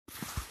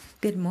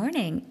Good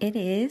morning. It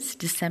is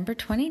December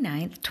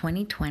 29th,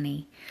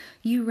 2020.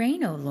 You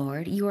reign, O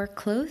Lord. You are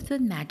clothed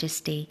with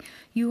majesty.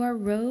 You are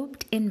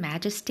robed in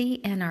majesty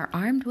and are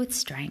armed with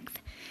strength.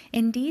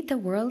 Indeed, the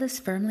world is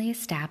firmly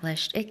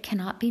established. It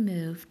cannot be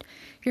moved.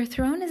 Your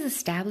throne is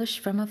established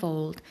from of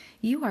old.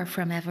 You are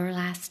from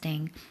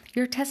everlasting.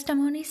 Your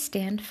testimonies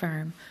stand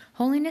firm.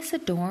 Holiness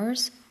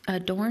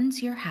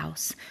adorns your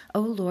house, O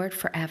Lord,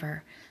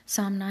 forever.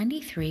 Psalm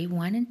 93,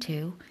 1 and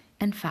 2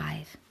 and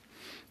 5.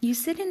 You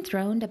sit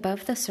enthroned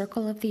above the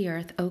circle of the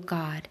earth, O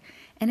God,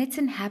 and its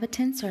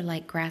inhabitants are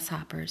like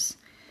grasshoppers.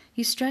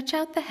 You stretch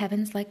out the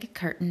heavens like a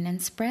curtain and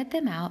spread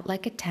them out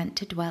like a tent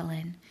to dwell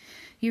in.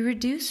 You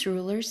reduce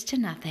rulers to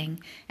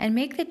nothing and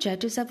make the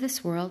judges of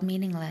this world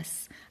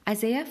meaningless.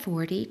 Isaiah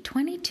 40,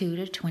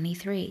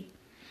 22-23.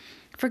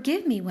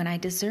 Forgive me when I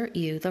desert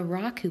you, the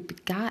rock who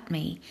begot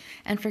me,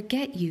 and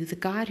forget you, the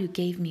God who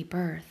gave me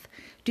birth.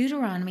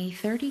 Deuteronomy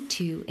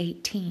 32,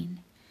 18.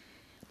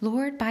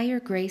 Lord, by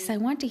your grace, I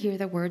want to hear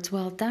the words,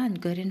 "Well done,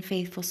 good and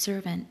faithful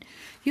servant.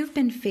 You've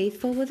been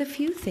faithful with a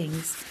few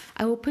things.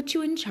 I will put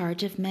you in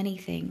charge of many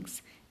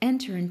things.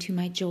 Enter into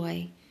my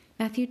joy."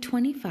 Matthew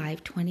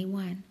 25,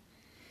 21.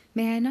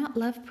 May I not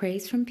love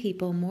praise from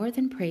people more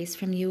than praise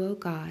from you, O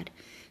God.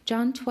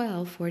 John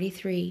 12,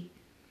 43.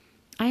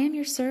 I am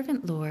your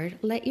servant, Lord.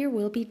 Let your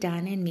will be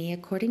done in me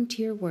according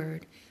to your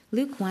word.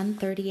 Luke 1,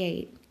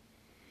 38.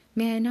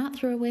 May I not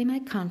throw away my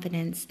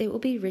confidence. It will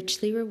be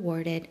richly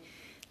rewarded.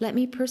 Let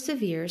me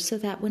persevere so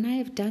that when I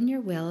have done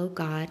your will, O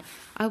God,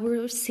 I will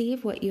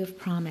receive what you have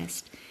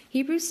promised.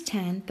 Hebrews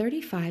 10,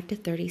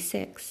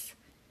 35-36.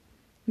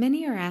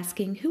 Many are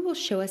asking, who will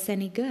show us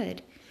any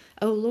good?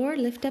 O Lord,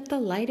 lift up the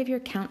light of your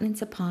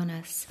countenance upon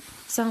us.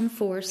 Psalm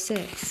 4,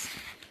 6.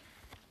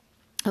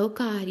 O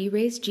God, you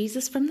raised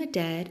Jesus from the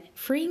dead,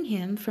 freeing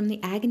him from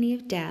the agony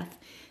of death,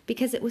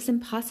 because it was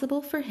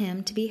impossible for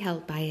him to be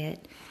held by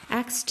it.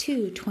 Acts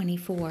 2,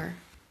 24.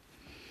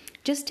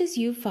 Just as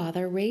you,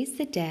 Father, raise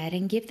the dead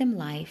and give them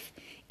life,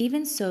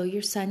 even so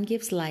your Son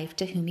gives life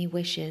to whom he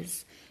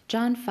wishes.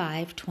 John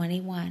 5,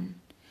 21.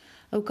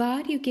 O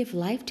God, you give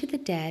life to the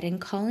dead and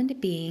call into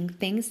being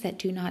things that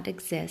do not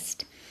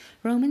exist.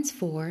 Romans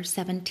 4,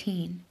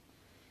 17.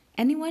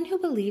 Anyone who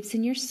believes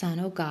in your Son,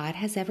 O God,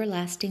 has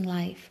everlasting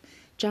life.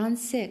 John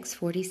 6,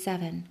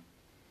 47.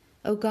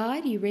 O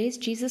God, you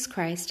raised Jesus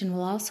Christ and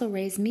will also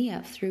raise me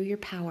up through your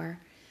power.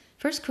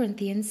 1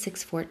 Corinthians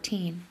 6,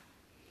 14.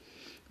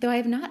 Though I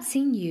have not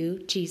seen you,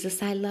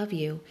 Jesus, I love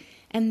you.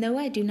 And though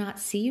I do not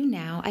see you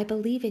now, I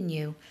believe in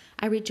you.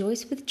 I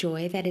rejoice with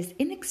joy that is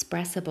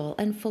inexpressible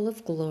and full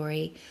of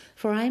glory,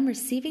 for I am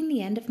receiving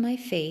the end of my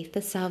faith,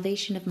 the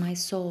salvation of my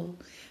soul.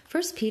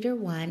 1 Peter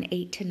 1,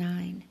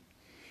 8-9.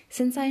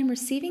 Since I am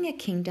receiving a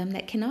kingdom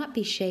that cannot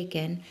be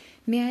shaken,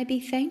 may I be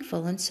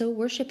thankful and so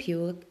worship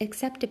you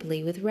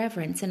acceptably with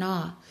reverence and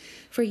awe,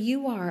 for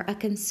you are a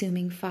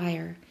consuming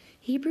fire.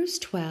 Hebrews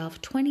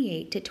 12,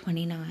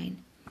 28-29.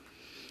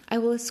 I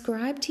will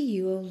ascribe to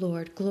you, O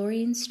Lord,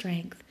 glory and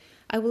strength.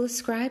 I will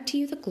ascribe to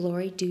you the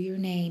glory due your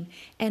name,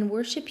 and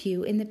worship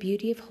you in the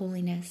beauty of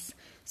holiness.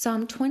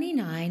 Psalm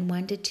 29,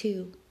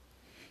 1-2.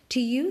 To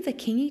you, the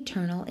King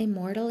eternal,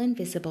 immortal,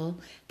 invisible,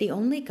 the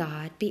only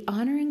God, be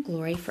honor and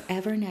glory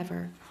forever and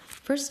ever.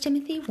 1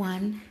 Timothy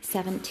 1,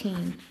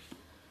 17.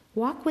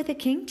 Walk with the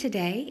King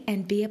today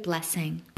and be a blessing.